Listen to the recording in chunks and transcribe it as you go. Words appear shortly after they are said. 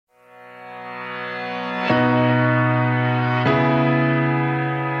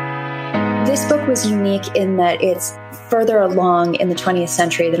This book was unique in that it's further along in the 20th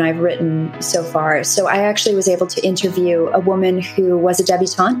century than I've written so far. So I actually was able to interview a woman who was a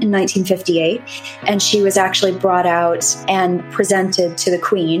debutante in 1958, and she was actually brought out and presented to the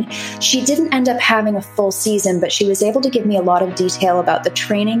Queen. She didn't end up having a full season, but she was able to give me a lot of detail about the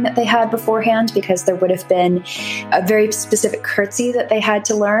training that they had beforehand, because there would have been a very specific curtsy that they had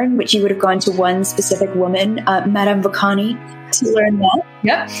to learn, which you would have gone to one specific woman, Madame Vocani, to learn that.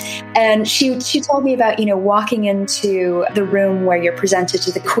 Yep. And she told me about, walking into the room where you're presented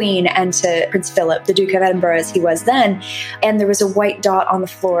to the Queen and to Prince Philip, the Duke of Edinburgh as he was then. And there was a white dot on the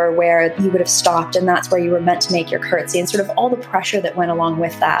floor where you would have stopped, and that's where you were meant to make your curtsy, and sort of all the pressure that went along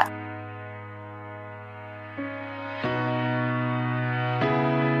with that.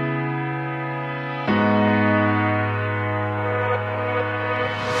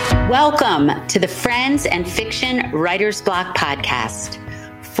 Welcome to the Friends and Fiction Writer's Block podcast.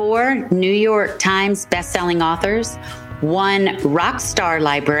 4 New York Times bestselling authors, 1 rock star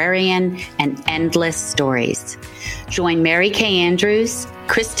librarian, and endless stories. Join Mary Kay Andrews,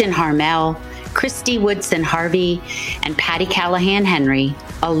 Kristen Harmel, Christy Woodson Harvey, and Patty Callahan Henry,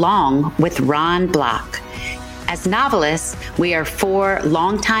 along with Ron Block. As novelists, we are 4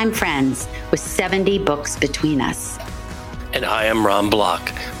 longtime friends with 70 books between us. And I am Ron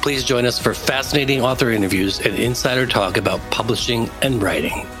Block. Please join us for fascinating author interviews and insider talk about publishing and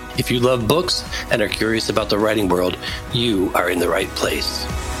writing. If you love books and are curious about the writing world, you are in the right place.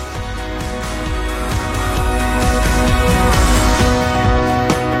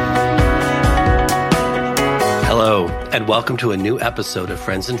 Hello, and welcome to a new episode of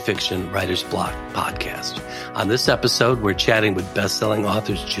Friends and Fiction Writer's Block podcast. On this episode, we're chatting with best-selling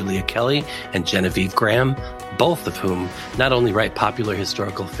authors Julia Kelly and Genevieve Graham, both of whom not only write popular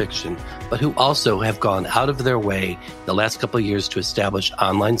historical fiction, but who also have gone out of their way the last couple of years to establish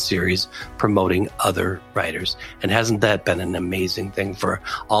online series promoting other writers. And hasn't that been an amazing thing for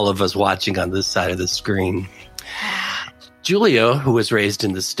all of us watching on this side of the screen? Julia, who was raised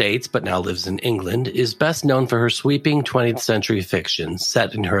in the States but now lives in England, is best known for her sweeping 20th century fiction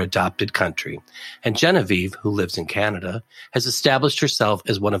set in her adopted country. And Genevieve, who lives in Canada, has established herself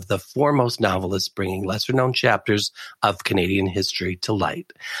as one of the foremost novelists bringing lesser-known chapters of Canadian history to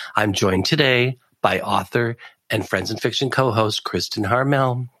light. I'm joined today by author and Friends and Fiction co-host Kristen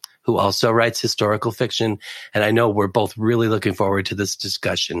Harmel, who also writes historical fiction, and I know we're both really looking forward to this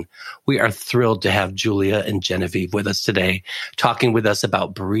discussion. We are thrilled to have Julia and Genevieve with us today, talking with us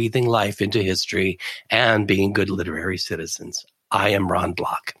about breathing life into history and being good literary citizens. I am Ron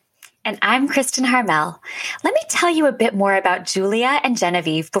Block. And I'm Kristen Harmel. Let me tell you a bit more about Julia and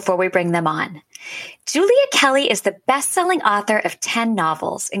Genevieve before we bring them on. Julia Kelly is the best-selling author of 10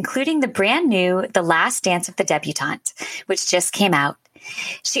 novels, including the brand new The Last Dance of the Debutante, which just came out.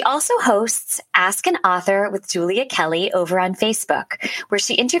 She also hosts Ask an Author with Julia Kelly over on Facebook, where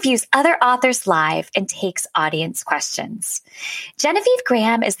she interviews other authors live and takes audience questions. Genevieve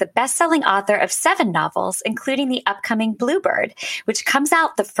Graham is the best-selling author of 7 novels, including the upcoming Bluebird, which comes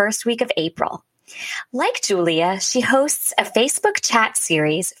out the first week of April. Like Julia, she hosts a Facebook chat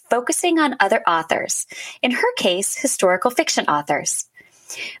series focusing on other authors, in her case, historical fiction authors.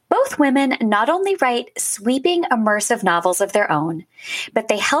 Both women not only write sweeping, immersive novels of their own, but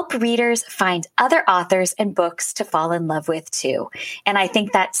they help readers find other authors and books to fall in love with too. And I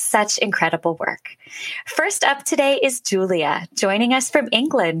think that's such incredible work. First up today is Julia, joining us from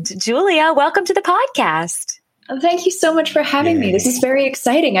England. Julia, welcome to the podcast. Thank you so much for having me. This is very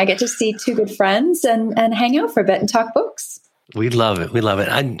exciting. I get to see 2 good friends and hang out for a bit and talk books. We love it. We love it.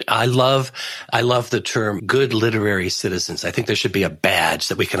 I love the term good literary citizens. I think there should be a badge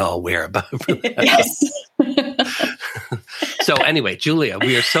that we can all wear about. Yes. So anyway, Julia,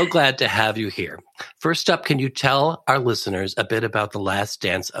 we are so glad to have you here. First up, can you tell our listeners a bit about The Last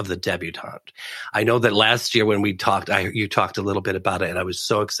Dance of the Debutante? I know that last year when we talked, you talked a little bit about it, and I was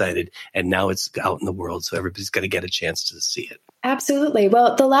so excited. And now it's out in the world, so everybody's going to get a chance to see it. Absolutely.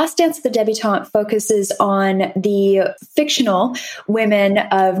 Well, The Last Dance of the Debutante focuses on the fictional women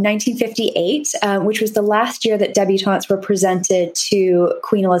of 1958, which was the last year that debutantes were presented to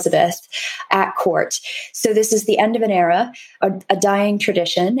Queen Elizabeth at court. So this is the end of an era, a dying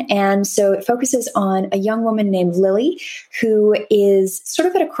tradition. And so it focuses on a young woman named Lily, who is sort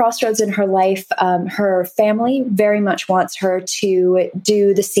of at a crossroads in her life. Her family very much wants her to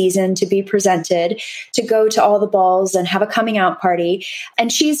do the season, to be presented, to go to all the balls and have a coming out party. And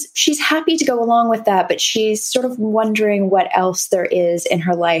she's happy to go along with that, but she's sort of wondering what else there is in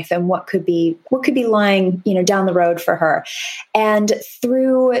her life and what could be lying, down the road for her. And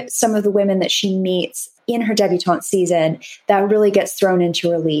through some of the women that she meets in her debutante season, that really gets thrown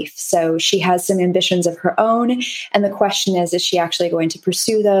into relief. So she has some ambitions of her own. And the question is she actually going to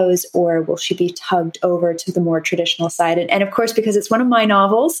pursue those, or will she be tugged over to the more traditional side? And of course, because it's one of my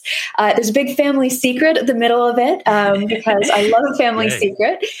novels, there's a big family secret at the middle of it, because I love a family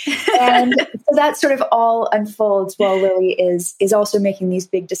secret. And so that sort of all unfolds while Lily is also making these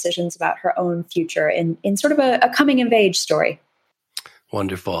big decisions about her own future in sort of a coming of age story.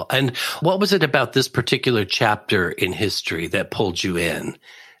 Wonderful. And what was it about this particular chapter in history that pulled you in?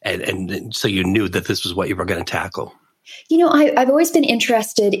 And so you knew that this was what you were going to tackle? I've always been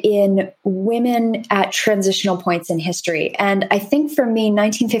interested in women at transitional points in history. And I think for me,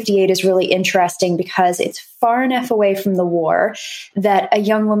 1958 is really interesting because it's far enough away from the war that a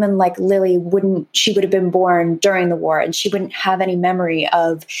young woman like Lily she would have been born during the war, and she wouldn't have any memory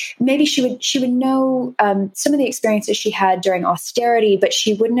of, maybe she would know some of the experiences she had during austerity, but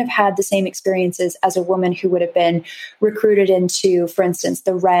she wouldn't have had the same experiences as a woman who would have been recruited into, for instance,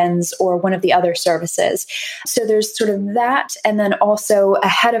 the Wrens or one of the other services. So there's sort of that. And then also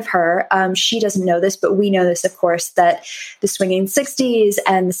ahead of her, she doesn't know this, but we know this, of course, that the swinging 60s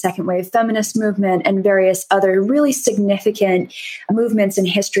and the second wave feminist movement and various other really significant movements in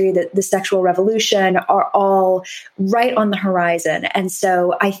history, the sexual revolution, are all right on the horizon. And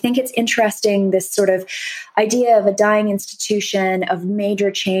so I think it's interesting, this sort of idea of a dying institution, of major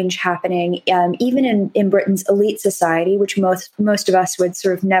change happening, even in Britain's elite society, which most of us would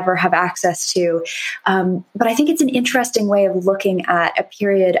sort of never have access to. But I think it's an interesting way of looking at a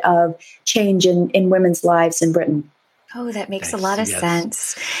period of change in women's lives in Britain. Oh, that makes a lot of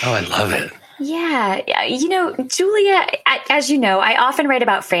sense. Oh, I love it. Yeah. Julia, as you know, I often write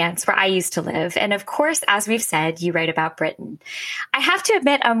about France, where I used to live. And of course, as we've said, you write about Britain. I have to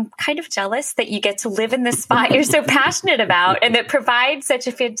admit, I'm kind of jealous that you get to live in this spot you're so passionate about and that provides such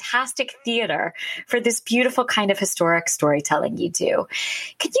a fantastic theater for this beautiful kind of historic storytelling you do.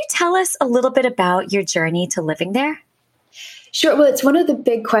 Could you tell us a little bit about your journey to living there? Sure. Well, it's one of the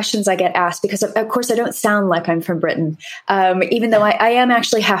big questions I get asked because, of course, I don't sound like I'm from Britain, even though I am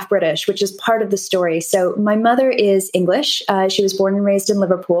actually half British, which is part of the story. So my mother is English. She was born and raised in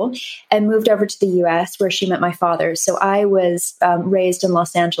Liverpool and moved over to the U.S., where she met my father. So I was raised in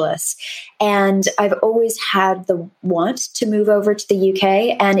Los Angeles. And I've always had the want to move over to the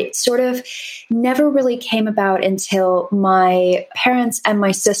UK. And it sort of never really came about until my parents and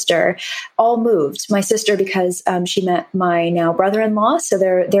my sister all moved. My sister, because she met my now brother-in-law. So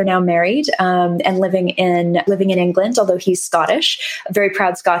they're now married and living in England, although he's Scottish, a very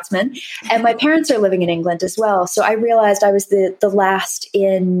proud Scotsman. And my parents are living in England as well. So I realized I was the last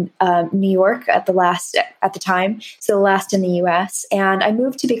in New York at the time. So the last in the US. And I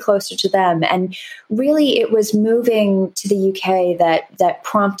moved to be closer to them. And really, it was moving to the UK that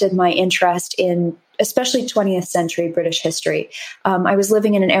prompted my interest in especially 20th century British history. I was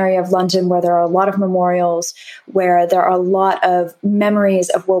living in an area of London where there are a lot of memorials, where there are a lot of memories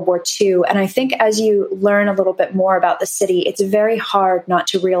of World War II. And I think as you learn a little bit more about the city, it's very hard not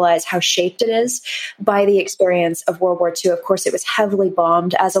to realize how shaped it is by the experience of World War II. Of course, it was heavily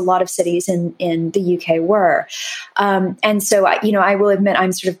bombed, as a lot of cities in the UK were. And so, I will admit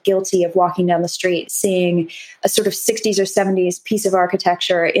I'm sort of guilty of walking down the street, seeing a sort of 60s or 70s piece of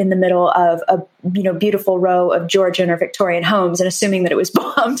architecture in the middle of a beautiful row of Georgian or Victorian homes and assuming that it was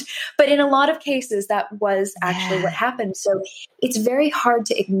bombed. But in a lot of cases, that was actually what happened. So it's very hard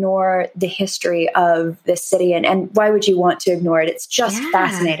to ignore the history of this city. And why would you want to ignore it? It's just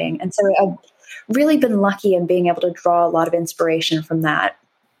fascinating. And so I've really been lucky in being able to draw a lot of inspiration from that.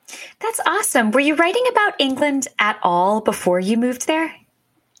 That's awesome. Were you writing about England at all before you moved there?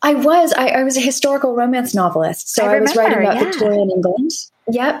 I was. I was a historical romance novelist. So I was writing about Victorian England.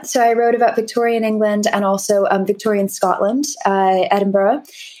 Yep. So I wrote about Victorian England and also Victorian Scotland, Edinburgh,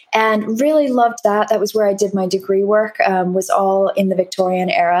 and really loved that. That was where I did my degree work, was all in the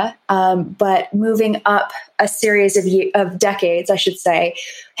Victorian era. But moving up a series of decades, I should say,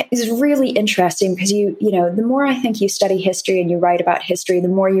 is really interesting because the more I think you study history and you write about history, the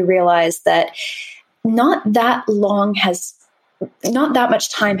more you realize that not that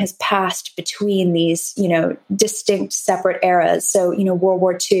much time has passed between these, distinct separate eras. So, World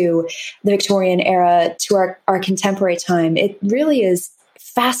War II, the Victorian era to our contemporary time. It really is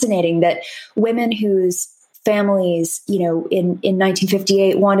fascinating that women whose families, in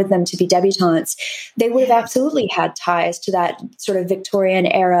 1958 wanted them to be debutantes, they would have absolutely had ties to that sort of Victorian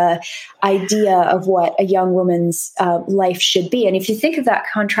era idea of what a young woman's life should be. And if you think of that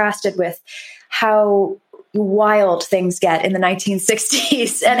contrasted with how wild things get in the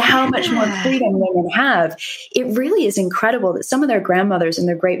 1960s and how much more freedom women have. It really is incredible that some of their grandmothers and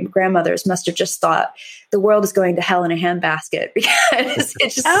their great grandmothers must have just thought the world is going to hell in a handbasket because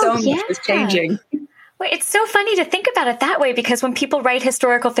it's just so much is changing. Well, it's so funny to think about it that way, because when people write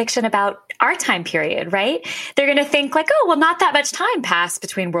historical fiction about our time period, right, they're going to think like, oh, well, not that much time passed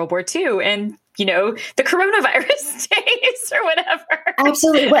between World War II and, you know, the coronavirus days or whatever.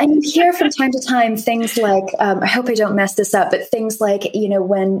 Absolutely. Well, and you hear from time to time things like, I hope I don't mess this up, but things like, you know,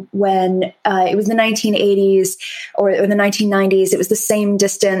 when it was the 1980s or the 1990s, it was the same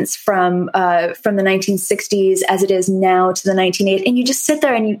distance from the 1960s as it is now to the 1980s. And you just sit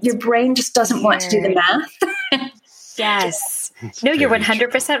there and your brain just doesn't want to do the math. Yes. No, you're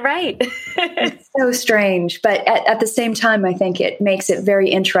 100% right. It's so strange. But at the same time, I think it makes it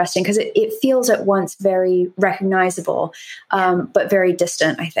very interesting because it feels at once very recognizable, but very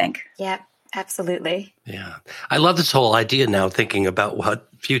distant, I think. Yeah, absolutely. Yeah. I love this whole idea now, thinking about what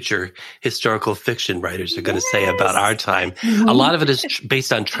future historical fiction writers are going to say about our time. Mm-hmm. A lot of it is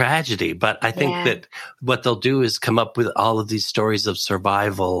based on tragedy, but I think that what they'll do is come up with all of these stories of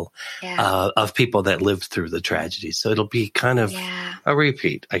survival of people that lived through the tragedy. So it'll be kind of a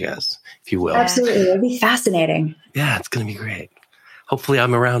repeat, I guess, if you will. Absolutely. It'll be fascinating. Yeah, it's going to be great. Hopefully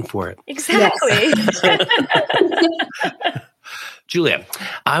I'm around for it. Exactly. Yes. Julia,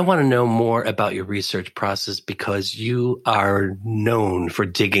 I want to know more about your research process because you are known for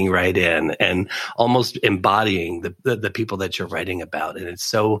digging right in and almost embodying the people that you're writing about. And it's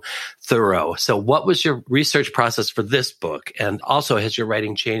so thorough. So what was your research process for this book? And also, has your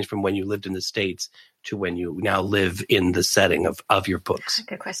writing changed from when you lived in the States to when you now live in the setting of your books?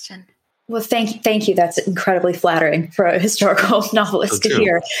 Good question. Well, thank you. That's incredibly flattering for a historical novelist to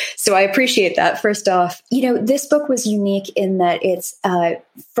hear. So I appreciate that. First off, you know, this book was unique in that it's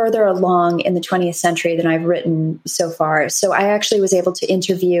further along in the 20th century than I've written so far. So I actually was able to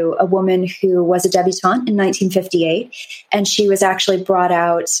interview a woman who was a debutante in 1958, and she was actually brought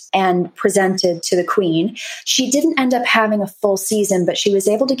out and presented to the Queen. She didn't end up having a full season, but she was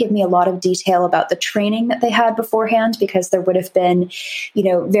able to give me a lot of detail about the training that they had beforehand, because there would have been, you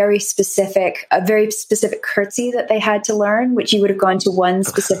know, a very specific curtsy that they had to learn, which you would have gone to one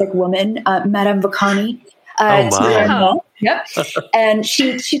specific woman, Madame Bocconi. Yep. And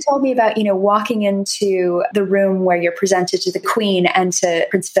she told me about, you know, walking into the room where you're presented to the Queen and to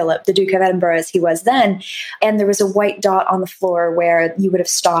Prince Philip, the Duke of Edinburgh, as he was then. And there was a white dot on the floor where you would have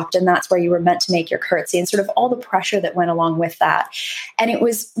stopped, and that's where you were meant to make your curtsy, and sort of all the pressure that went along with that. And it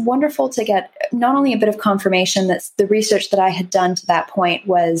was wonderful to get not only a bit of confirmation that the research that I had done to that point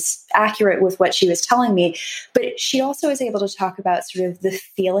was accurate with what she was telling me, but she also was able to talk about sort of the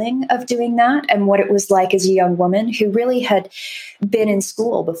feeling of doing that and what it was like as a young woman who really had been in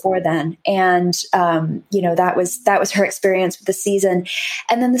school before then. And, you know, that was her experience with the season.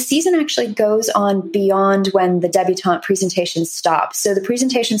 And then the season actually goes on beyond when the debutante presentations stop. So the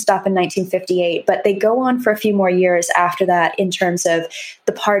presentations stop in 1958, but they go on for a few more years after that in terms of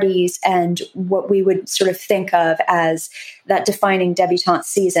the parties and what we would sort of think of as that defining debutante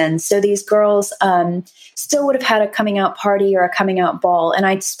season. So these girls still would have had a coming out party or a coming out ball. And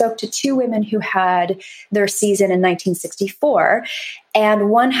I spoke to two women who had their season in 1964. And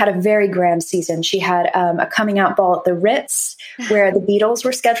one had a very grand season. She had a coming out ball at the Ritz where the Beatles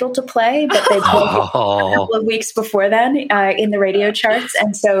were scheduled to play, but they played a couple of weeks before then in the radio charts.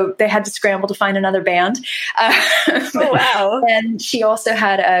 And so they had to scramble to find another band. Wow. And she also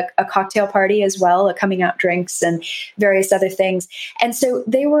had a cocktail party as well, a coming out drinks and various other things. And so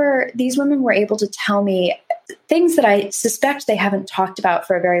these women were able to tell me things that I suspect they haven't talked about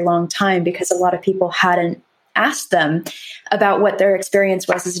for a very long time, because a lot of people hadn't asked them about what their experience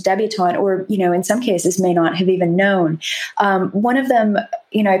was as a debutante, or, you know, in some cases may not have even known. One of them,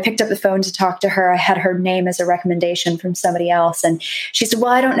 you know, I picked up the phone to talk to her. I had her name as a recommendation from somebody else. And she said,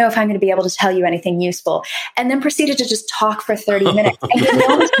 well, I don't know if I'm going to be able to tell you anything useful. And then proceeded to just talk for 30 minutes. And gave me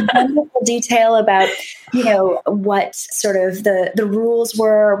all this wonderful detail about, you know, what sort of the rules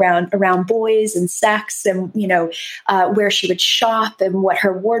were around boys and sex, and, you know, where she would shop and what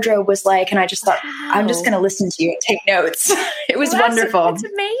her wardrobe was like. And I just thought, I'm just going to listen to you and take notes. It was wonderful. It's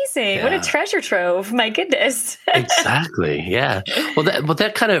amazing. Yeah. What a treasure trove. My goodness. Exactly. Yeah. Well,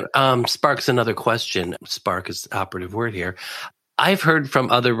 that kind of sparks another question. Spark is the operative word here. I've heard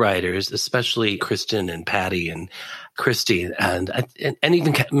from other writers, especially Kristen and Patty and Christy and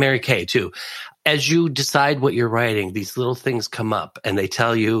even Mary Kay too. As you decide what you're writing, these little things come up and they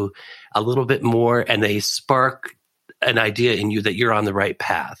tell you a little bit more, and they spark an idea in you that you're on the right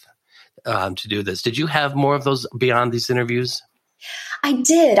path to do this. Did you have more of those beyond these interviews? I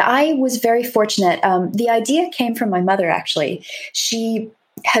did. I was very fortunate. The idea came from my mother, actually. She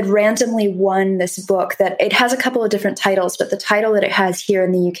had randomly won this book that it has a couple of different titles, but the title that it has here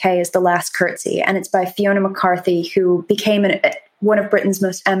in the UK is The Last Curtsy, and it's by Fiona McCarthy, who became one of Britain's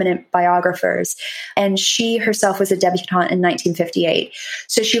most eminent biographers. And she herself was a debutante in 1958.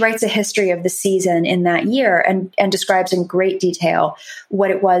 So she writes a history of the season in that year and describes in great detail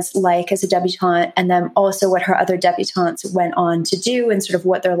what it was like as a debutante, and then also what her other debutantes went on to do and sort of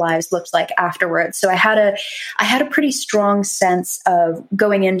what their lives looked like afterwards. So I had a pretty strong sense of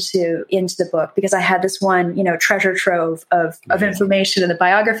going into the book, because I had this one, treasure trove of information in the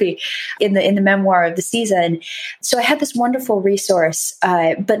biography, in the memoir of the season. So I had this wonderful resource.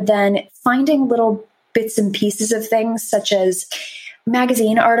 But then finding little bits and pieces of things, such as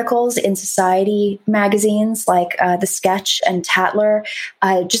magazine articles in society magazines like The Sketch and Tatler,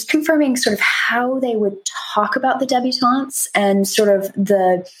 just confirming sort of how they would talk about the debutantes and sort of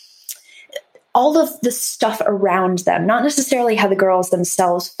all of the stuff around them, not necessarily how the girls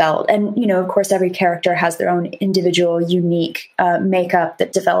themselves felt. And, of course, every character has their own individual, unique makeup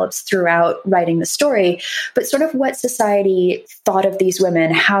that develops throughout writing the story, but sort of what society thought of these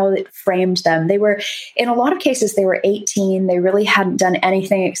women, how it framed them. They were, in a lot of cases, they were 18. They really hadn't done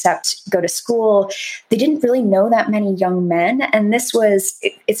anything except go to school. They didn't really know that many young men. And this was,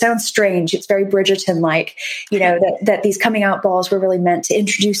 it sounds strange. It's very Bridgerton-like, that these coming out balls were really meant to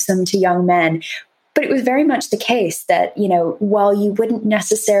introduce them to young men. But it was very much the case that, while you wouldn't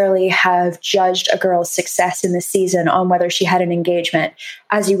necessarily have judged a girl's success in the season on whether she had an engagement,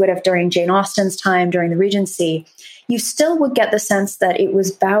 as you would have during Jane Austen's time, during the Regency, you still would get the sense that it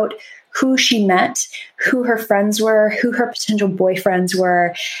was about who she met, who her friends were, who her potential boyfriends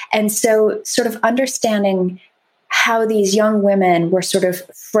were. And so sort of understanding how these young women were sort of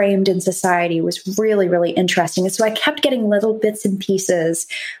framed in society was really, really interesting. And so I kept getting little bits and pieces,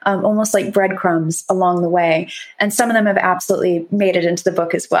 almost like breadcrumbs along the way. And some of them have absolutely made it into the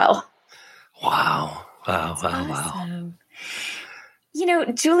book as well. Wow. Awesome.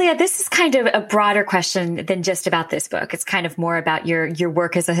 Julia, this is kind of a broader question than just about this book. It's kind of more about your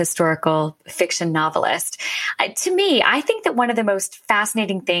work as a historical fiction novelist. To me, I think that one of the most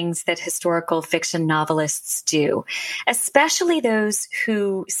fascinating things that historical fiction novelists do, especially those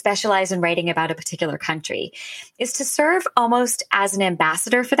who specialize in writing about a particular country, is to serve almost as an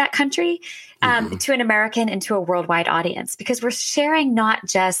ambassador for that country, to an American and to a worldwide audience, because we're sharing not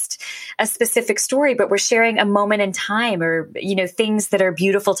just a specific story, but we're sharing a moment in time, or, things that are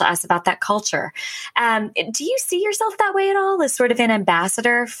beautiful to us about that culture. Do you see yourself that way at all, as sort of an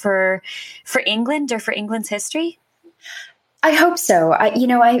ambassador for England or for England's history? I hope so.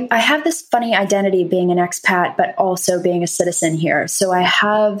 I have this funny identity being an expat, but also being a citizen here. So I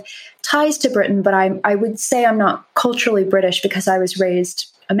have ties to Britain, but I would say I'm not culturally British because I was raised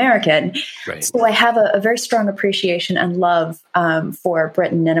American. Right. So I have a very strong appreciation and love for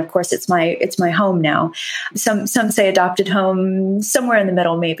Britain, and of course, it's my home now. Some say adopted home, somewhere in the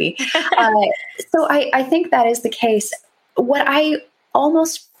middle, maybe. So I think that is the case. What I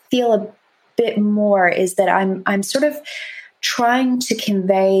almost feel a bit more is that I'm sort of trying to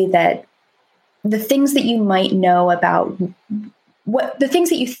convey that the things that you might know about the things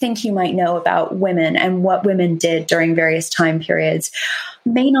that you think you might know about women and what women did during various time periods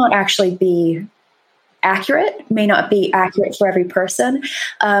may not actually be accurate, may not be accurate for every person,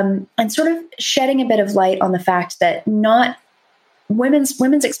 and sort of shedding a bit of light on the fact that not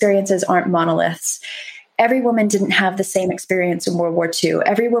women's experiences aren't monoliths. Every woman didn't have the same experience in World War II.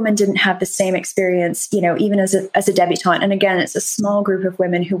 Every woman didn't have the same experience, even as a debutante. And again, it's a small group of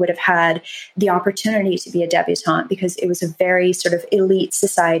women who would have had the opportunity to be a debutante because it was a very sort of elite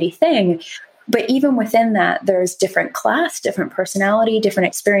society thing. But even within that, there's different class, different personality, different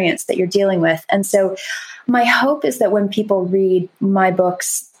experience that you're dealing with. And so my hope is that when people read my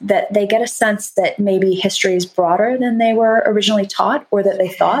books, that they get a sense that maybe history is broader than they were originally taught or that they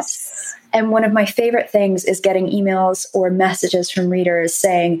thought. And one of my favorite things is getting emails or messages from readers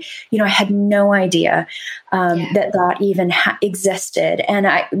saying, I had no idea that even existed. And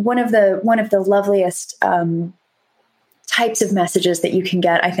one of the loveliest types of messages that you can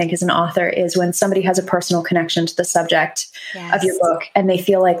get, I think, as an author is when somebody has a personal connection to the subject of your book and they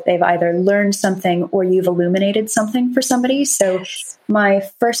feel like they've either learned something or you've illuminated something for somebody. So my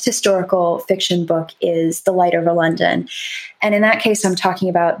first historical fiction book is The Light Over London. And in that case, I'm talking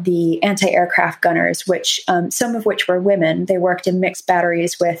about the anti-aircraft gunners, which some of which were women. They worked in mixed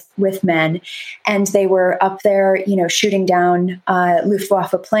batteries with men, and they were up there, shooting down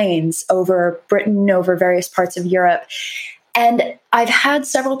Luftwaffe planes over Britain, over various parts of Europe. And I've had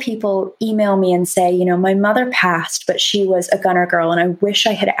several people email me and say, my mother passed, but she was a gunner girl. And I wish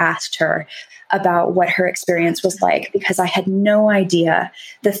I had asked her about what her experience was like, because I had no idea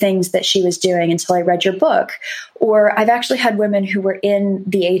the things that she was doing until I read your book. Or I've actually had women who were in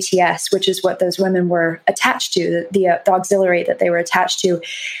the ATS, which is what those women were attached to, the auxiliary that they were attached to.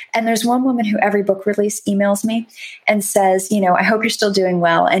 And there's one woman who every book release emails me and says, I hope you're still doing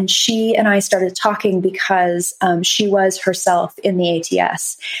well. And she and I started talking because she was herself in the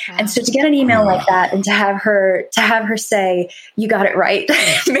ATS. Wow. And so to get an email like that and to have her say, you got it right,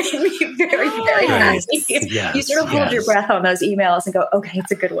 made me very, very happy. Yes. You sort of hold your breath on those emails and go, okay,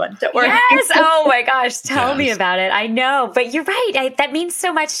 it's a good one. Don't worry. Yes. Oh my gosh. Tell me about it. I know, but you're right. That means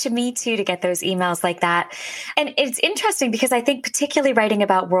so much to me too, to get those emails like that. And it's interesting because I think particularly writing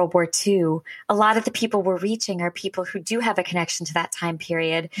about World War II, a lot of the people we're reaching are people who do have a connection to that time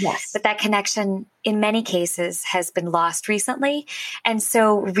period. Yes. But that connection in many cases has been lost recently. And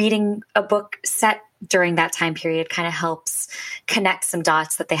so reading a book set during that time period kind of helps connect some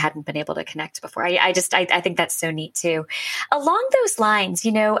dots that they hadn't been able to connect before. I think that's so neat too. Along those lines,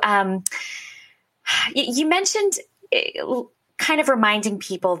 you mentioned kind of reminding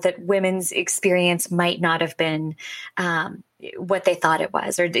people that women's experience might not have been what they thought it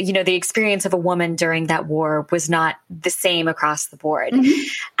was, or, the experience of a woman during that war was not the same across the board. Mm-hmm.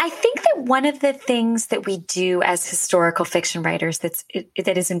 I think that one of the things that we do as historical fiction writers that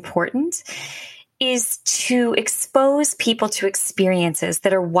is important is to expose people to experiences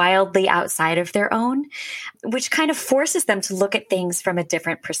that are wildly outside of their own, which kind of forces them to look at things from a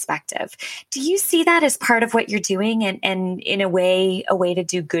different perspective. Do you see that as part of what you're doing and in a way to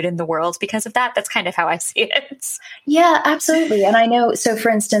do good in the world because of that? That's kind of how I see it. Yeah, absolutely. And I know, so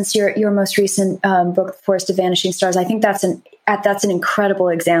for instance, your most recent book, Forest of Vanishing Stars, I think that's an incredible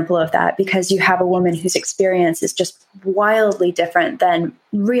example of that, because you have a woman whose experience is just wildly different than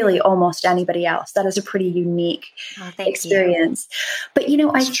really almost anybody else. That is a pretty unique experience. But,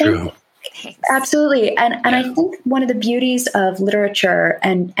 I think absolutely. And I think one of the beauties of literature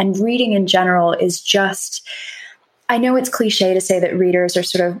and reading in general is just, I know it's cliche to say that readers are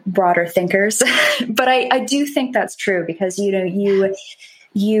sort of broader thinkers, but I do think that's true, because,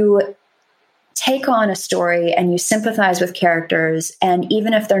 you take on a story and you sympathize with characters. And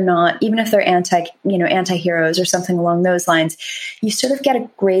even if they're anti-heroes or something along those lines, you sort of get a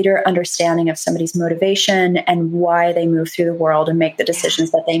greater understanding of somebody's motivation and why they move through the world and make the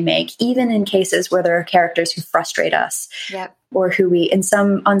decisions that they make, even in cases where there are characters who frustrate us, or who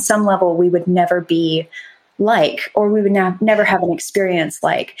on some level we would never be like, or we would never have an experience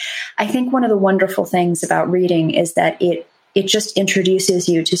like. I think one of the wonderful things about reading is that it just introduces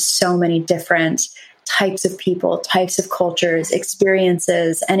you to so many different types of people, types of cultures,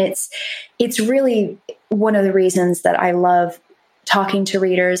 experiences. And it's really one of the reasons that I love talking to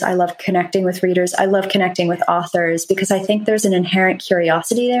readers. I love connecting with readers. I love connecting with authors, because I think there's an inherent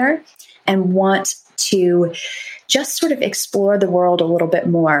curiosity there and want to just sort of explore the world a little bit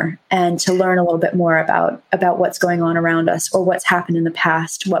more and to learn a little bit more about what's going on around us, or what's happened in the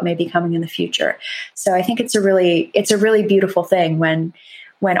past, what may be coming in the future. So I think it's a really beautiful thing when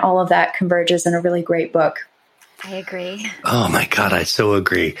all of that converges in a really great book. I agree. Oh my God, I so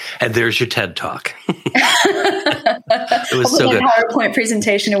agree. And there's your TED Talk. It was so good. PowerPoint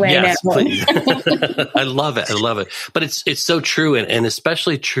presentation away now. Please. I love it. But it's so true, and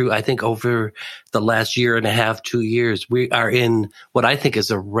especially true, I think, over the last year and a half, 2 years, we are in what I think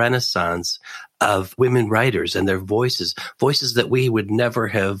is a renaissance of women writers, and their voices that we would never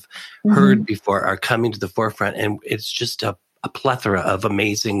have heard before are coming to the forefront. And it's just a plethora of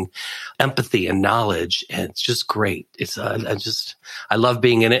amazing empathy and knowledge. And it's just great. It's, I love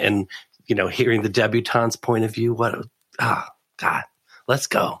being in it, and, hearing the debutante's point of view. God, let's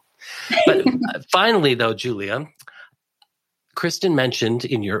go. But finally though, Julia, Kristen mentioned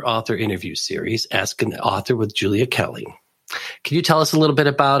in your author interview series, Ask an Author with Julia Kelly. Can you tell us a little bit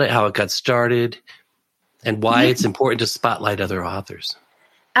about it, how it got started, and why it's important to spotlight other authors?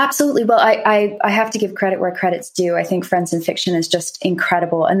 Absolutely. Well, I have to give credit where credit's due. I think Friends in Fiction is just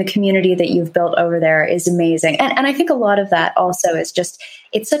incredible. And the community that you've built over there is amazing. And I think a lot of that also is just,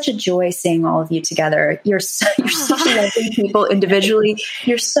 it's such a joy seeing all of you together. You're such lovely people individually.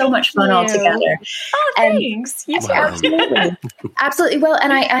 You're so much fun all together. Oh, thanks. You too. Absolutely. Absolutely. Well,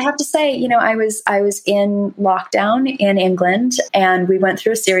 and I have to say, I was in lockdown in England, and we went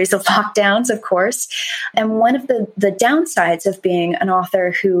through a series of lockdowns, of course. And one of the downsides of being an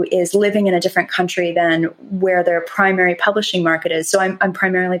author who is living in a different country than where their primary publishing market is. So I'm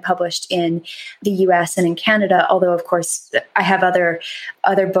primarily published in the US and in Canada, although of course I have other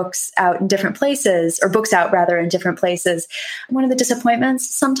books out in different places, or books out rather in different places. One of the disappointments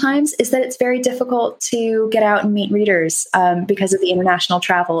sometimes is that it's very difficult to get out and meet readers because of the international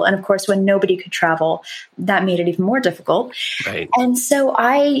travel. And of course, when nobody could travel, that made it even more difficult. Right. And so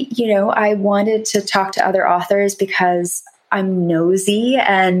I wanted to talk to other authors because I'm nosy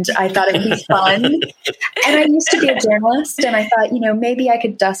and I thought it would be fun. And I used to be a journalist, and I thought, maybe I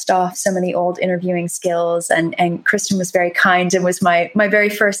could dust off some of the old interviewing skills. And Kristen was very kind and was my very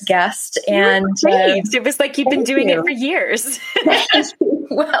first guest. And it was like you've been doing it for years.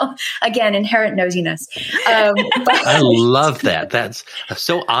 Well, again, inherent nosiness. But I love that. That's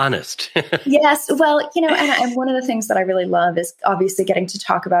so honest. Yes. Well, and one of the things that I really love is obviously getting to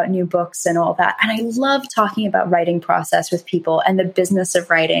talk about new books and all that. And I love talking about writing process with people and the business of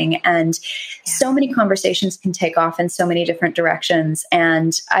writing. And so many conversations can take off in so many different directions.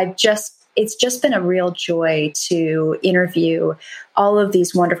 And it's just been a real joy to interview all of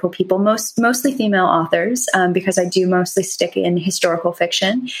these wonderful people, mostly female authors, because I do mostly stick in historical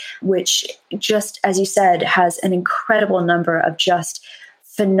fiction, which just, as you said, has an incredible number of just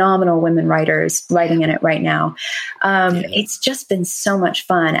phenomenal women writers writing in it right now. It's just been so much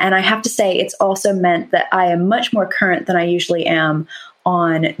fun. And I have to say, it's also meant that I am much more current than I usually am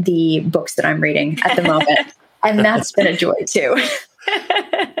on the books that I'm reading at the moment. And that's been a joy too.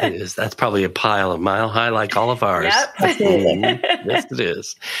 It is. That's probably a mile high, like all of ours. Yep. Yes, it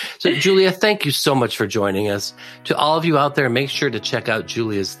is. So, Julia, thank you so much for joining us. To all of you out there, make sure to check out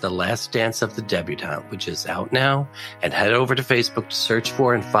Julia's The Last Dance of the Debutante, which is out now, and head over to Facebook to search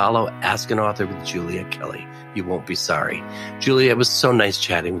for and follow Ask an Author with Julia Kelly. You won't be sorry. Julia, it was so nice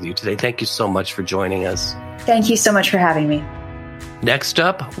chatting with you today. Thank you so much for joining us. Thank you so much for having me. Next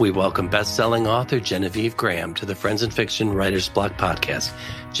up, we welcome best-selling author Genevieve Graham to the Friends and Fiction Writers Block podcast.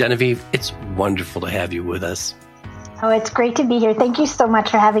 Genevieve, it's wonderful to have you with us. Oh, it's great to be here. Thank you so much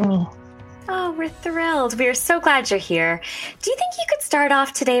for having me. Oh, we're thrilled. We are so glad you're here. Do you think you could start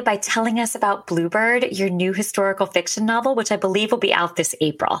off today by telling us about Bluebird, your new historical fiction novel, which I believe will be out this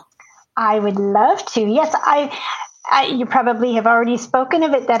April? I would love to. Yes, you probably have already spoken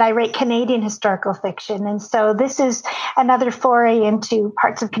of it, that I write Canadian historical fiction. And so this is another foray into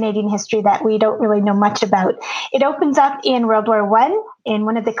parts of Canadian history that we don't really know much about. It opens up in World War I in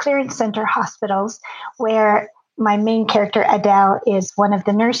one of the clearance center hospitals, where my main character, Adele, is one of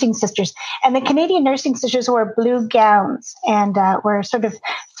the nursing sisters. And the Canadian nursing sisters wore blue gowns and were sort of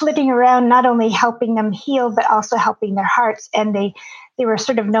flitting around, not only helping them heal, but also helping their hearts. And they were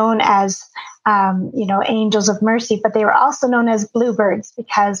sort of known as, angels of mercy, but they were also known as bluebirds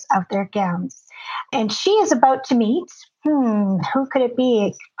because of their gowns. And she is about to meet, who could it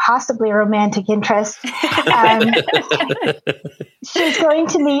be? Possibly a romantic interest. She's going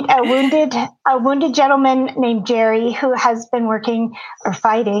to meet a wounded gentleman named Jerry, who has been working or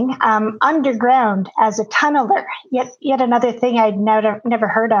fighting underground as a tunneler. Yet another thing I'd never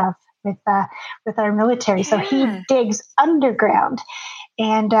heard of with our military. So he digs underground.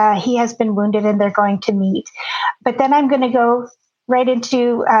 And he has been wounded, and they're going to meet. But then I'm going to go right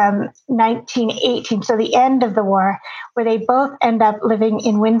into 1918, so the end of the war, where they both end up living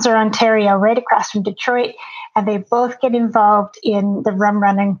in Windsor, Ontario, right across from Detroit, and they both get involved in the rum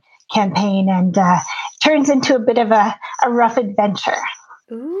running campaign, and turns into a bit of a rough adventure.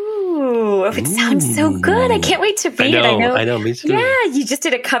 Ooh, it sounds so good. I can't wait to read it. I know, me too. Yeah, you just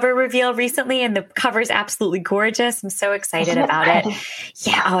did a cover reveal recently, and the cover is absolutely gorgeous. I'm so excited about it.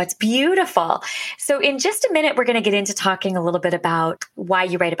 Yeah, it's beautiful. So in just a minute, we're going to get into talking a little bit about why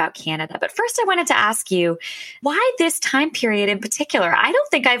you write about Canada. But first, I wanted to ask you, why this time period in particular? I don't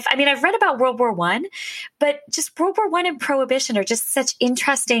think I've read about World War I, but just World War I and Prohibition are just such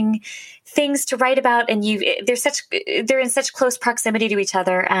interesting things to write about, and they're in such close proximity to each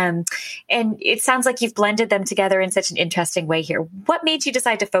other, and it sounds like you've blended them together in such an interesting way here. What made you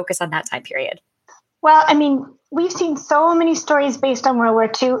decide to focus on that time period? Well, we've seen so many stories based on World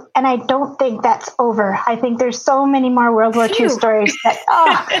War II, and I don't think that's over. I think there's so many more World War II stories that,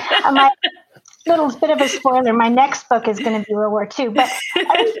 little bit of a spoiler, my next book is going to be World War II. But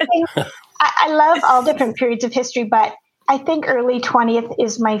I love all different periods of history, but I think early 20th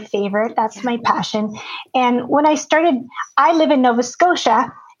is my favorite. That's my passion. And when I live in Nova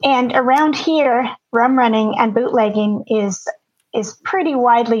Scotia, and around here, rum running and bootlegging is pretty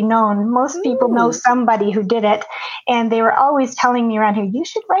widely known. Most people know somebody who did it, and they were always telling me around here, you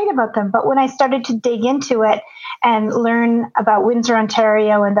should write about them. But when I started to dig into it and learn about Windsor,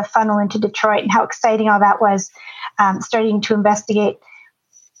 Ontario, and the funnel into Detroit and how exciting all that was, starting to investigate,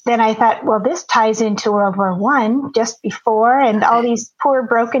 then I thought, well, this ties into World War I just before, and all these poor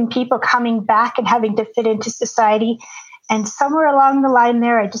broken people coming back and having to fit into society. And somewhere along the line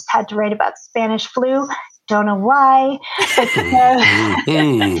there, I just had to write about Spanish flu. Don't know why. But,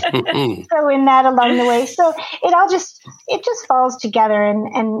 throw in that along the way. So it just falls together.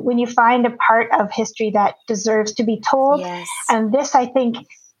 And when you find a part of history that deserves to be told, and this, I think,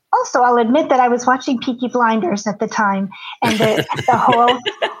 also, I'll admit that I was watching Peaky Blinders at the time, and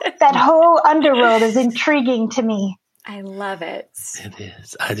that whole underworld is intriguing to me. I love it. It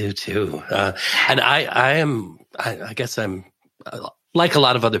is. I do too. And I guess I'm like a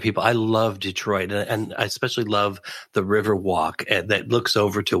lot of other people. I love Detroit, and I especially love the River Walk that looks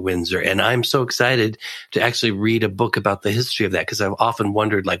over to Windsor. And I'm so excited to actually read a book about the history of that, because I've often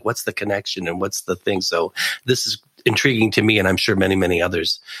wondered, like, what's the connection and what's the thing? So this is intriguing to me, and I'm sure many, many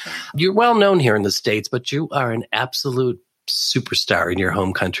others. You're well known here in the States, but you are an absolute superstar in your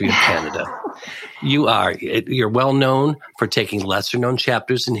home country of Canada. You're well known for taking lesser known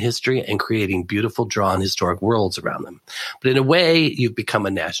chapters in history and creating beautiful drawn historic worlds around them. But in a way, you've become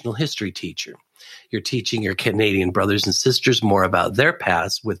a national history teacher. You're teaching your Canadian brothers and sisters more about their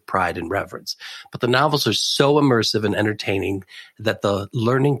past with pride and reverence. But the novels are so immersive and entertaining that the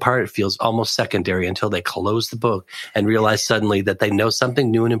learning part feels almost secondary until they close the book and realize suddenly that they know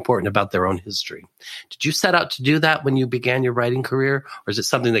something new and important about their own history. Did you set out to do that when you began your writing career, or is it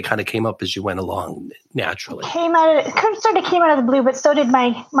something that kind of came up as you went along naturally? It sort of came out of the blue, but so did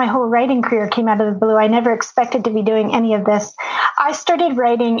my whole writing career came out of the blue. I never expected to be doing any of this. I started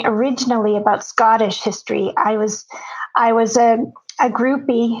writing originally about Scottish history. I was a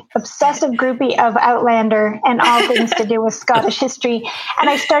groupie, obsessive groupie of Outlander and all things to do with Scottish history. And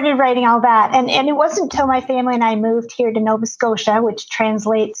I started writing all that. And it wasn't until my family and I moved here to Nova Scotia, which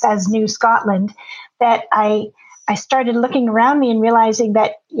translates as New Scotland, that I started looking around me and realizing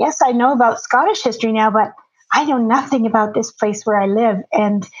that, yes, I know about Scottish history now, but I know nothing about this place where I live.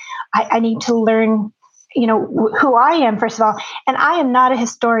 And I need to learn, who I am, first of all. And I am not a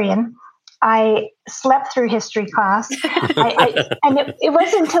historian. I slept through history class. And it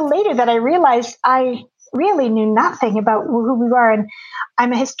wasn't until later that I realized I really knew nothing about who we were. And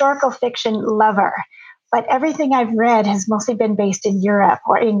I'm a historical fiction lover, but everything I've read has mostly been based in Europe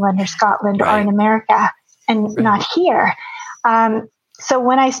or England or Scotland or in America, and not here. So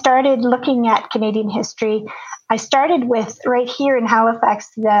when I started looking at Canadian history, I started with right here in Halifax,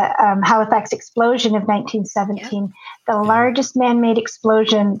 the Halifax explosion of 1917, the largest man-made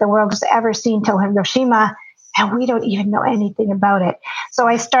explosion the world has ever seen till Hiroshima, and we don't even know anything about it. So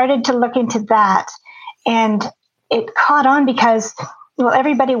I started to look into that, and it caught on because,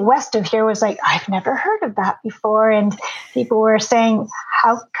 everybody west of here was like, I've never heard of that before. And people were saying,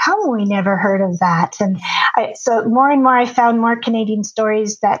 how come we never heard of that? And so more and more, I found more Canadian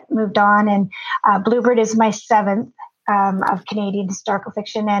stories that moved on. And Bluebird is my 7th of Canadian historical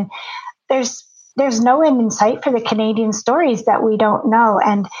fiction. And there's no end in sight for the Canadian stories that we don't know.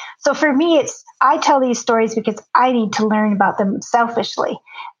 And so for me, I tell these stories because I need to learn about them selfishly.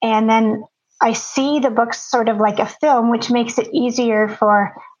 And then I see the books sort of like a film, which makes it easier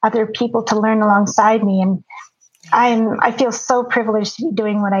for other people to learn alongside me. And I feel so privileged to be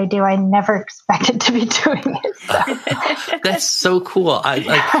doing what I do. I never expected to be doing it. So. That's so cool.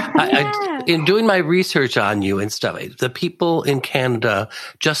 I, in doing my research on you and stuff, the people in Canada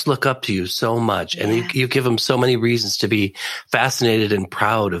just look up to you so much, and you give them so many reasons to be fascinated and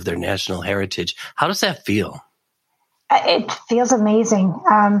proud of their national heritage. How does that feel? It feels amazing.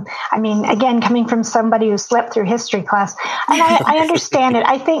 Again, coming from somebody who slept through history class, and I understand it.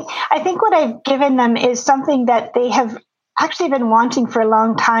 I think what I've given them is something that they have actually been wanting for a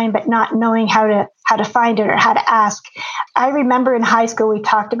long time, but not knowing how to find it or how to ask. I remember in high school, we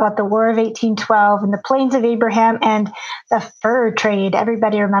talked about the War of 1812 and the Plains of Abraham and the fur trade.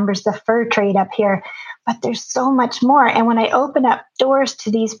 Everybody remembers the fur trade up here, but there's so much more. And when I open up doors to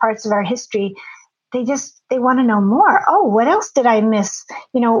these parts of our history, they want to know more. Oh, what else did I miss?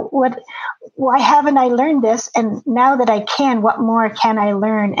 Why haven't I learned this? And now that I can, what more can I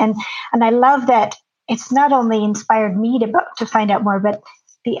learn? And I love that it's not only inspired me to find out more, but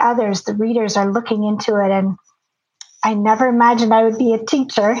the others, the readers, are looking into it. And I never imagined I would be a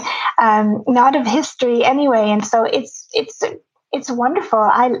teacher, not of history anyway. And so it's wonderful.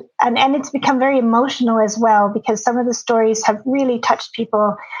 And it's become very emotional as well, because some of the stories have really touched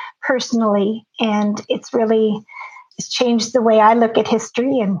people personally, and it's changed the way I look at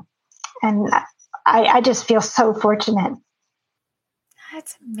history, and I just feel so fortunate.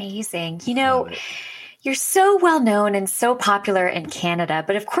 That's amazing. You're so well known and so popular in Canada,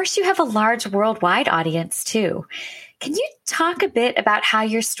 but of course you have a large worldwide audience too. Can you talk a bit about how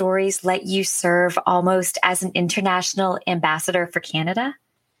your stories let you serve almost as an international ambassador for Canada?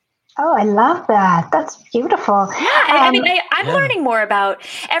 Oh, I love that. That's beautiful. Yeah, I'm learning more about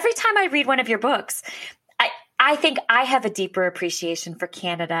every time I read one of your books. I think I have a deeper appreciation for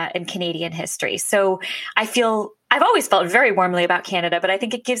Canada and Canadian history. So I've always felt very warmly about Canada, but I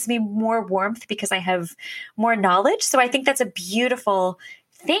think it gives me more warmth because I have more knowledge. So I think that's a beautiful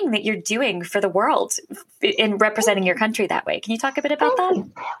thing that you're doing for the world in representing your country that way. Can you talk a bit about that?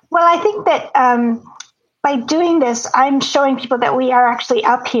 Well, I think that by doing this, I'm showing people that we are actually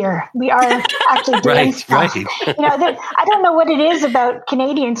up here. We are actually doing stuff. Right. I don't know what it is about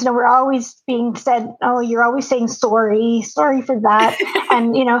Canadians. We're always being said, "Oh, you're always saying sorry for that."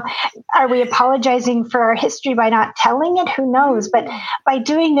 And are we apologizing for our history by not telling it? Who knows? But by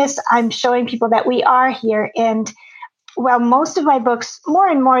doing this, I'm showing people that we are here. And well, most of my books, more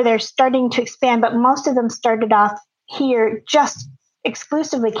and more, they're starting to expand, but most of them started off here, just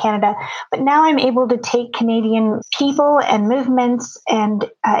exclusively Canada. But now I'm able to take Canadian people and movements and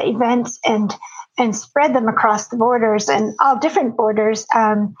events and spread them across the borders and all different borders.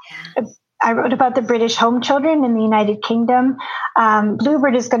 I wrote about the British home children in the United Kingdom.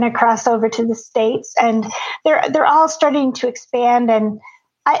 Bluebird is going to cross over to the States, and they're all starting to expand. And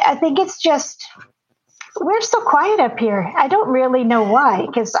I think it's just, we're so quiet up here. I don't really know why,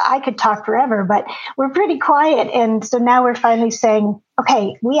 because I could talk forever, but we're pretty quiet. And so now we're finally saying,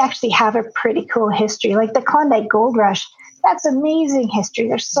 okay, we actually have a pretty cool history, like the Klondike Gold Rush. That's amazing history.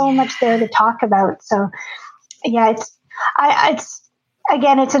 There's so much there to talk about. So yeah, it's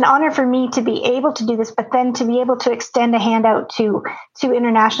an honor for me to be able to do this, but then to be able to extend a hand out to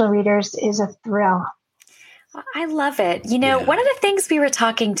international readers is a thrill. I love it. One of the things we were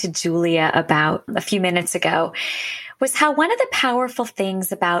talking to Julia about a few minutes ago was how one of the powerful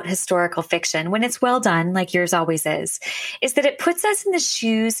things about historical fiction, when it's well done, like yours always is that it puts us in the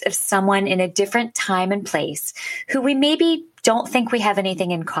shoes of someone in a different time and place who we maybe don't think we have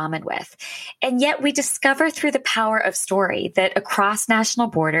anything in common with. And yet we discover through the power of story that across national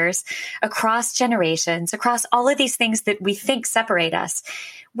borders, across generations, across all of these things that we think separate us,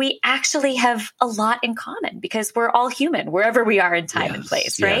 we actually have a lot in common because we're all human wherever we are in time and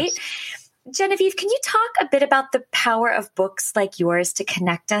place, right? Genevieve, can you talk a bit about the power of books like yours to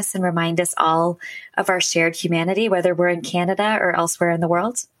connect us and remind us all of our shared humanity, whether we're in Canada or elsewhere in the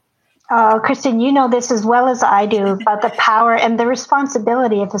world? Oh, Kristen, you know this as well as I do about the power and the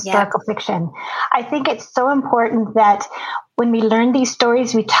responsibility of historical fiction. I think it's so important that when we learn these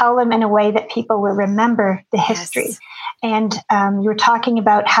stories, we tell them in a way that people will remember the history. Yes. And you were talking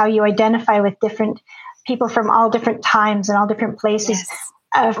about how you identify with different people from all different times and all different places. Yes.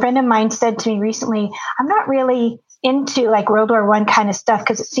 A friend of mine said to me recently, I'm not really into like World War I kind of stuff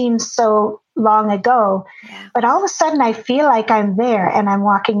because it seems so long ago. Yeah. But all of a sudden I feel like I'm there and I'm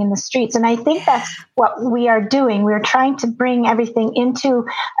walking in the streets. And I think that's what we are doing. We're trying to bring everything into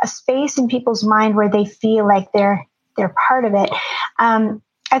a space in people's mind where they feel like they're part of it.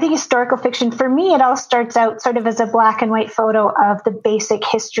 I think historical fiction, for me, it all starts out sort of as a black and white photo of the basic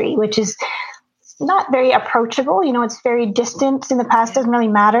history, which is not very approachable. It's very distant in the past, doesn't really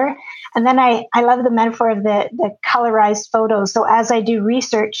matter. And then I love the metaphor of the colorized photos. So as I do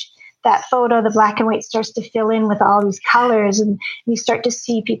research, that photo, the black and white starts to fill in with all these colors, and you start to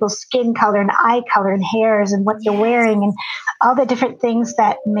see people's skin color and eye color and hairs and what they're wearing and all the different things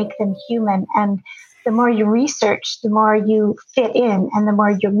that make them human. And the more you research, the more you fit in and the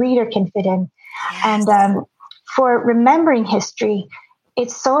more your reader can fit in. Yes. And for remembering history,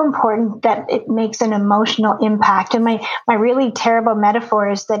 it's so important that it makes an emotional impact. And my really terrible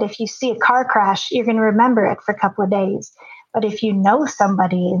metaphor is that if you see a car crash, you're going to remember it for a couple of days. But if you know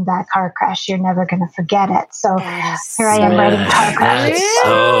somebody in that car crash, you're never going to forget it. So here I am writing car crashes.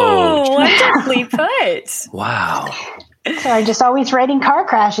 So wonderfully put. Wow. So I'm just always writing car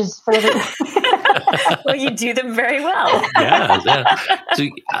crashes for Well, you do them very well. Yeah. So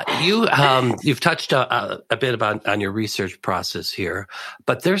you've touched a bit on your research process here,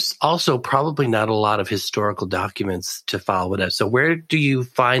 but there's also probably not a lot of historical documents to follow with us. So where do you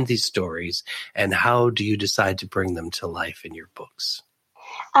find these stories, and how do you decide to bring them to life in your books?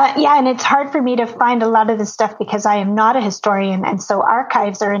 And it's hard for me to find a lot of this stuff because I am not a historian, and so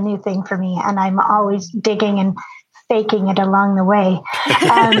archives are a new thing for me, and I'm always digging and faking it along the way.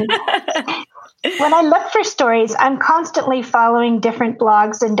 When I look for stories, I'm constantly following different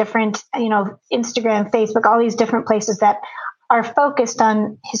blogs and different, Instagram, Facebook, all these different places that are focused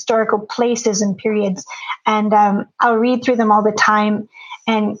on historical places and periods. And I'll read through them all the time.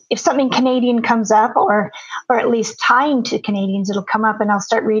 And if something Canadian comes up, or at least tying to Canadians, it'll come up and I'll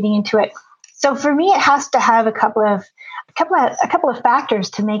start reading into it. So for me, it has to have a couple of factors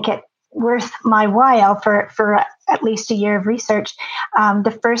to make it worth my while for at least a year of research.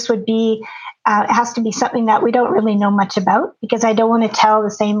 The first would be, it has to be something that we don't really know much about, because I don't want to tell the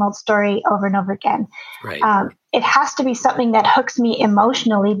same old story over and over again. Right. It has to be something that hooks me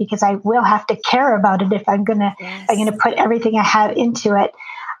emotionally, because I will have to care about it if I'm gonna put everything I have into it.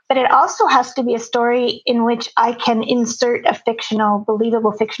 But it also has to be a story in which I can insert a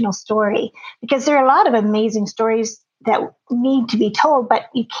believable fictional story, because there are a lot of amazing stories that need to be told, but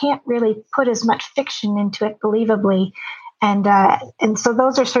you can't really put as much fiction into it believably. And so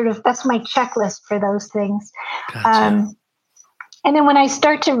those are that's my checklist for those things. Gotcha. And then when I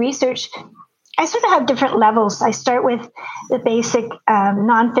start to research, I sort of have different levels. I start with the basic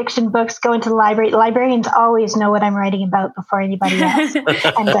nonfiction books, go into the library. Librarians always know what I'm writing about before anybody else.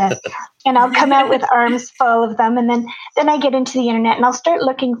 And I'll come out with arms full of them. And then I get into the internet, and I'll start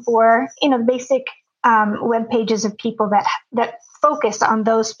looking for, basic web pages of people that focus on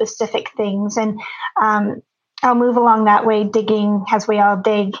those specific things. And I'll move along that way, digging as we all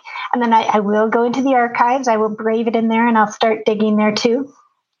dig. And then I will go into the archives. I will brave it in there, and I'll start digging there too.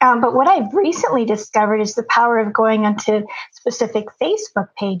 But what I've recently discovered is the power of going onto specific Facebook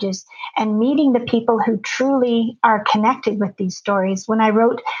pages and meeting the people who truly are connected with these stories. When I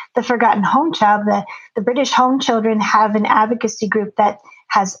wrote The Forgotten Home Child, the British Home Children have an advocacy group that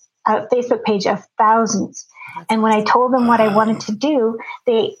has a Facebook page of thousands. And when I told them what I wanted to do,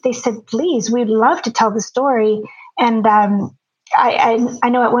 they said, please, we'd love to tell the story. And I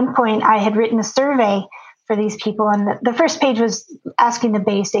know at one point I had written a survey for these people. And the first page was asking the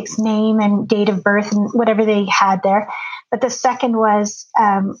basics, name and date of birth and whatever they had there. But the second was,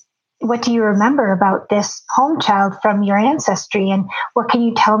 what do you remember about this home child from your ancestry? And what can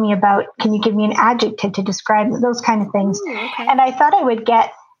you tell me about, can you give me an adjective to describe those kind of things? Ooh, okay. And I thought I would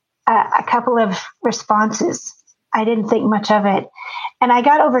get a couple of responses. I didn't think much of it. And I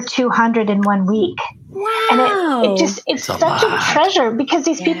got over 200 in 1 week. Wow. And it's such a treasure, because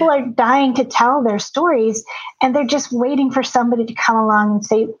these people are dying to tell their stories, and they're just waiting for somebody to come along and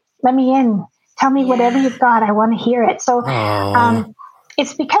say, let me in, tell me whatever you've got. I want to hear it. So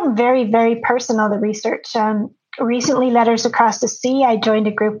it's become very, very personal, the research. Recently, Letters Across the Sea, I joined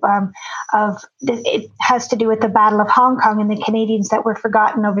a group it has to do with the Battle of Hong Kong and the Canadians that were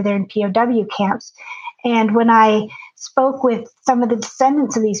forgotten over there in POW camps. And when I spoke with some of the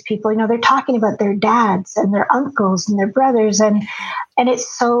descendants of these people, they're talking about their dads and their uncles and their brothers, and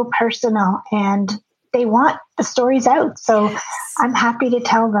it's so personal, and they want the stories out. So I'm happy to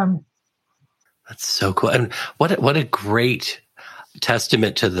tell them. That's so cool. And what a great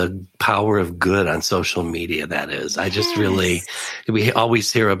testament to the power of good on social media that is. I just really, we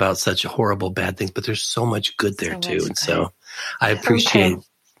always hear about such horrible bad things, but there's so much good there too. And so I appreciate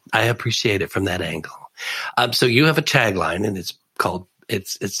it from that angle. So you have a tagline, and it's called, it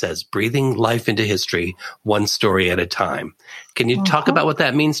says, breathing life into history, one story at a time. Can you talk about what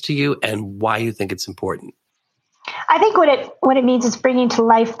that means to you and why you think it's important? I think what it means is bringing to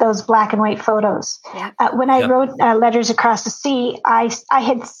life those black and white photos. When I wrote Letters Across the Sea, I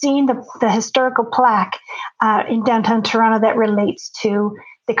had seen the historical plaque in downtown Toronto that relates to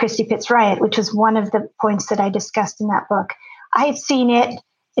the Christie Pitts riot, which was one of the points that I discussed in that book. I had seen it.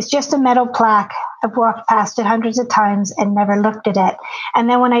 It's just a metal plaque. I've walked past it hundreds of times and never looked at it. And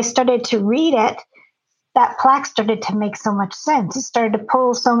then when I started to read it, that plaque started to make so much sense. It started to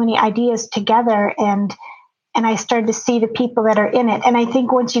pull so many ideas together, and I started to see the people that are in it. And I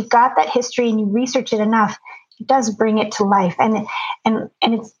think once you've got that history and you research it enough, it does bring it to life. And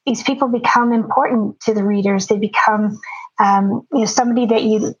these people become important to the readers. They become somebody that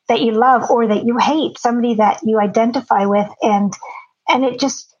you love or that you hate, somebody that you identify with, and it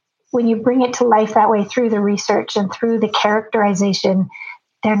just, when you bring it to life that way through the research and through the characterization,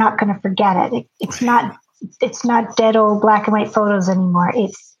 they're not going to forget it. It's not dead old black and white photos anymore.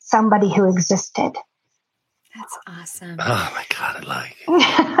 It's somebody who existed. That's awesome. Oh my God, I like it.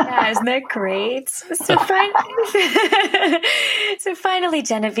 Yeah, isn't that great? So finally,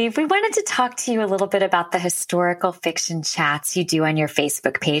 Genevieve, we wanted to talk to you a little bit about the historical fiction chats you do on your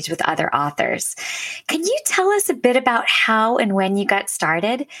Facebook page with other authors. Can you tell us a bit about how and when you got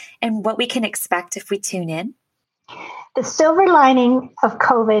started and what we can expect if we tune in? The silver lining of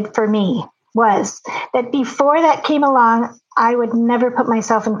COVID for me was that before that came along, I would never put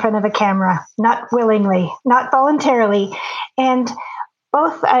myself in front of a camera, not willingly, not voluntarily. And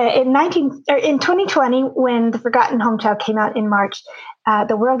both in 2020, when The Forgotten Home Child came out in March,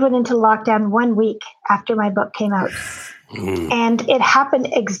 the world went into lockdown 1 week after my book came out. And it happened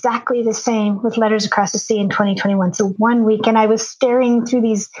exactly the same with Letters Across the Sea in 2021. So one week, and I was staring through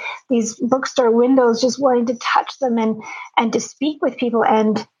these bookstore windows, just wanting to touch them and to speak with people,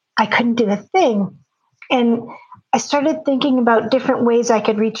 and I couldn't do a thing. And I started thinking about different ways I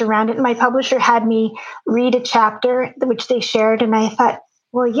could reach around it. My publisher had me read a chapter, which they shared, and I thought,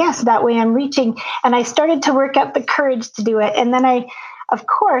 well, yes, that way I'm reaching. And I started to work up the courage to do it. And then I, of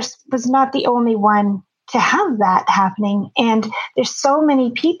course, was not the only one to have that happening. And there's so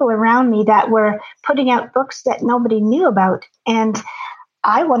many people around me that were putting out books that nobody knew about. And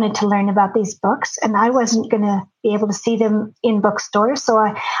I wanted to learn about these books, and I wasn't going to be able to see them in bookstores. So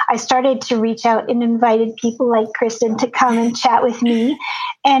I started to reach out and invited people like Kristen to come and chat with me.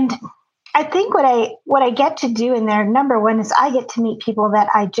 And I think what I get to do in there, number one, is I get to meet people that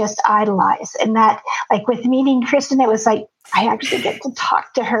I just idolize. And that, like with meeting Kristen, it was like, I actually get to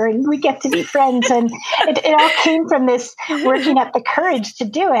talk to her and we get to be friends. And it all came from this working up the courage to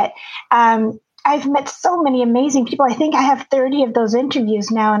do it. I've met so many amazing people. I think I have 30 of those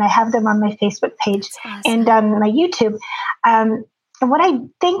interviews now, and I have them on my Facebook page and on my YouTube. And what I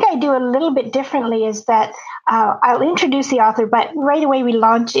think I do a little bit differently is that I'll introduce the author, but right away we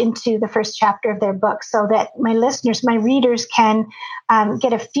launch into the first chapter of their book so that my listeners, my readers can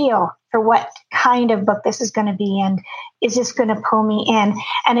get a feel for what kind of book this is going to be, and is this going to pull me in?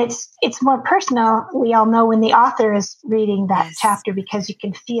 And it's more personal. We all know when the author is reading that chapter, because you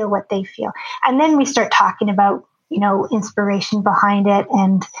can feel what they feel. And then we start talking about, inspiration behind it.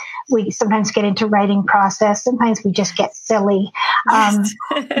 And we sometimes get into writing process. Sometimes we just get silly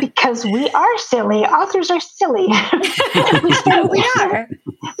because we are silly. Authors are silly.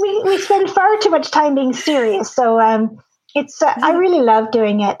 we spend far too much time being serious. So I really love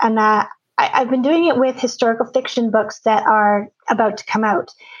doing it. And I've been doing it with historical fiction books that are about to come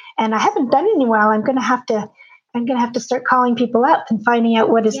out. And I haven't done it in a while. I'm going to have to start calling people up and finding out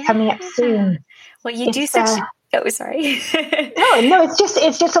what is coming up soon. Well, you do such... Oh, sorry. No,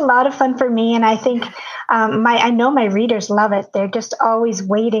 it's just a lot of fun for me, and I think I know my readers love it. They're just always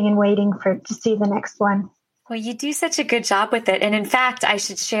waiting to see the next one. Well, you do such a good job with it. And in fact, I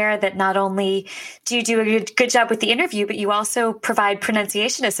should share that not only do you do a good job with the interview, but you also provide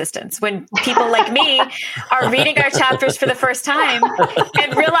pronunciation assistance when people like me are reading our chapters for the first time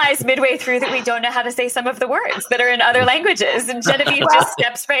and realize midway through that we don't know how to say some of the words that are in other languages. And Genevieve just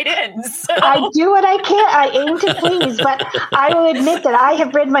steps right in. So. I do what I can. I aim to please, but I will admit that I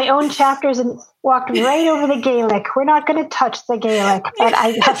have read my own chapters and walked right over the Gaelic. We're not going to touch the Gaelic, but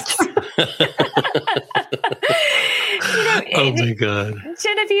I have to. Oh my God.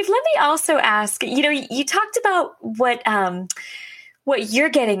 Genevieve, let me also ask, you talked about what you're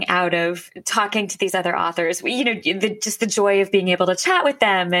getting out of talking to these other authors, just the joy of being able to chat with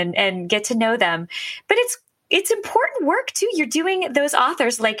them and get to know them. But it's important work too. You're doing those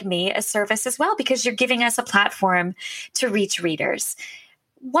authors like me a service as well, because you're giving us a platform to reach readers.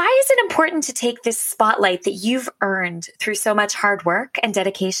 Why is it important to take this spotlight that you've earned through so much hard work and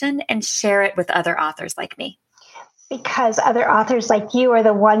dedication and share it with other authors like me? Because other authors like you are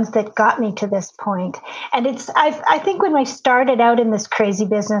the ones that got me to this point. And I think when I started out in this crazy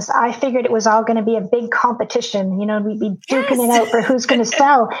business, I figured it was all going to be a big competition. We'd be duking it out for who's going to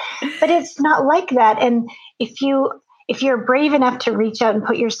sell. But it's not like that. And if you're brave enough to reach out and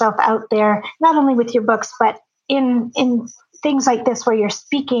put yourself out there, not only with your books, but in things like this where you're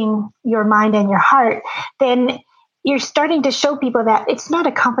speaking your mind and your heart, then you're starting to show people that it's not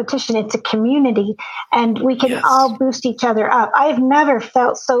a competition, it's a community, and we can all boost each other up. I've never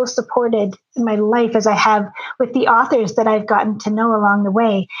felt so supported in my life as I have with the authors that I've gotten to know along the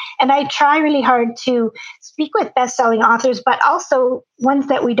way. And I try really hard to speak with best-selling authors, but also ones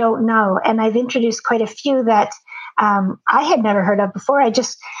that we don't know. And I've introduced quite a few that I had never heard of before. I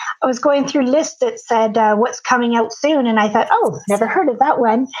was going through lists that said what's coming out soon, and I thought, never heard of that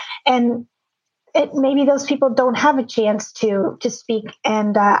one. And maybe those people don't have a chance to speak.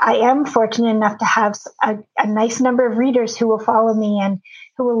 And I am fortunate enough to have a nice number of readers who will follow me and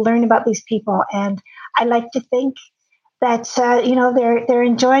who will learn about these people. And I like to think that they're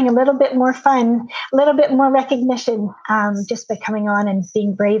enjoying a little bit more fun, a little bit more recognition just by coming on and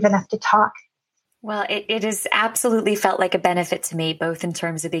being brave enough to talk. Well, it has absolutely felt like a benefit to me, both in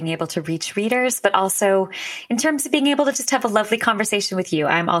terms of being able to reach readers, but also in terms of being able to just have a lovely conversation with you.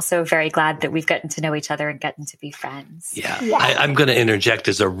 I'm also very glad that we've gotten to know each other and gotten to be friends. Yeah. I'm going to interject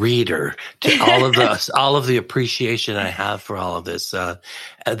as a reader to all of the appreciation I have for all of this. The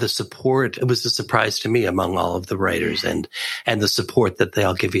support, it was a surprise to me among all of the writers and the support that they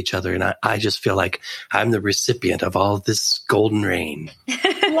all give each other. And I just feel like I'm the recipient of all of this golden rain.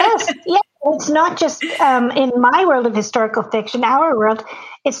 Yes. It's not just in my world of historical fiction, our world,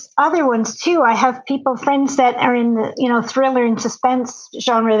 it's other ones too. I have friends that are in the, thriller and suspense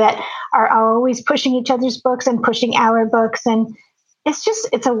genre that are always pushing each other's books and pushing our books. And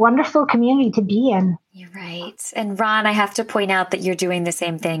it's a wonderful community to be in. You're right. And Ron, I have to point out that you're doing the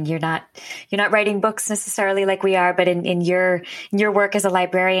same thing. You're not writing books necessarily like we are, but in your work as a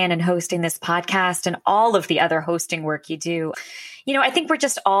librarian and hosting this podcast and all of the other hosting work you do, I think we're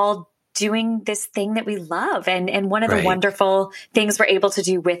just all doing this thing that we love. And one of the wonderful things we're able to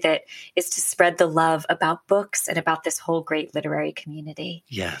do with it is to spread the love about books and about this whole great literary community.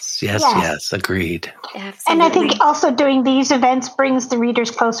 Yes. Agreed. Absolutely. And I think also doing these events brings the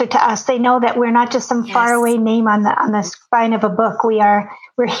readers closer to us. They know that we're not just some faraway name on the spine of a book. We're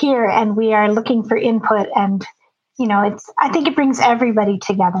here and we are looking for input. And, I think it brings everybody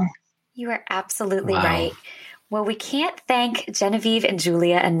together. You are absolutely right. Well, we can't thank Genevieve and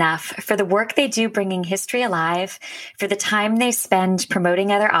Julia enough for the work they do bringing history alive, for the time they spend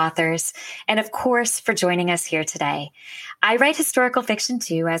promoting other authors, and of course, for joining us here today. I write historical fiction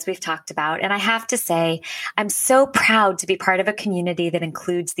too, as we've talked about, and I have to say, I'm so proud to be part of a community that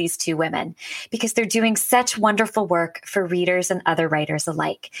includes these two women because they're doing such wonderful work for readers and other writers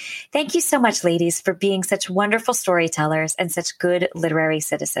alike. Thank you so much, ladies, for being such wonderful storytellers and such good literary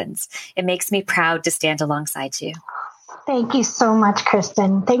citizens. It makes me proud to stand alongside you. Thank you so much,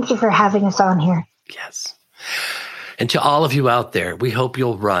 Kristen. Thank you for having us on here. Yes. And to all of you out there, we hope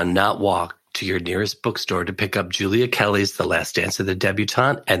you'll run, not walk, to your nearest bookstore to pick up Julia Kelly's The Last Dance of the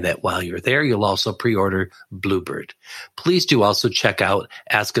Debutante, and that while you're there, you'll also pre-order Bluebird. Please do also check out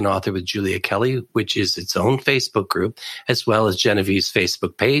Ask an Author with Julia Kelly, which is its own Facebook group, as well as Genevieve's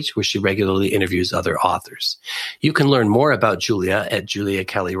Facebook page, where she regularly interviews other authors. You can learn more about Julia at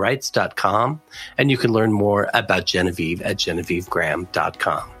juliakellywrites.com, and you can learn more about Genevieve at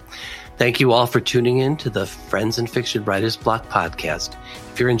genevievegraham.com. Thank you all for tuning in to the Friends and Fiction Writer's Block podcast.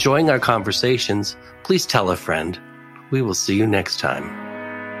 If you're enjoying our conversations, please tell a friend. We will see you next time.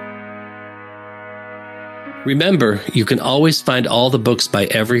 Remember, you can always find all the books by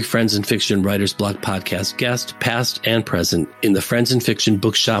every Friends and Fiction Writer's Block podcast guest, past and present, in the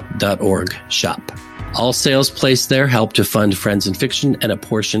friendsandfictionbookshop.org shop. All sales placed there help to fund Friends and Fiction, and a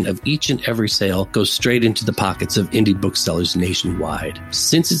portion of each and every sale goes straight into the pockets of indie booksellers nationwide.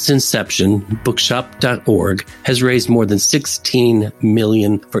 Since its inception, bookshop.org has raised more than $16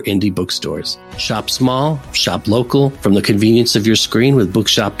 million for indie bookstores. Shop small, shop local, from the convenience of your screen with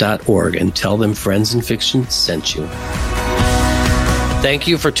bookshop.org, and tell them Friends and Fiction sent you. Thank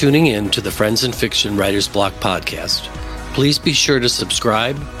you for tuning in to the Friends and Fiction Writer's Block podcast. Please be sure to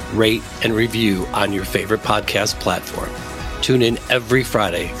subscribe, rate, and review on your favorite podcast platform. Tune in every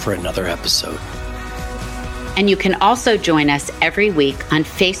Friday for another episode. And you can also join us every week on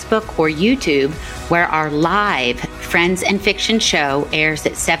Facebook or YouTube, where our live Friends and Fiction show airs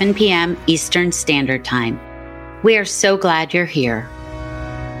at 7 p.m. Eastern Standard Time. We are so glad you're here.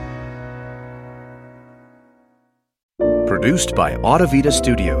 Produced by Audavita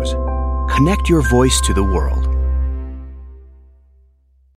Studios. Connect your voice to the world.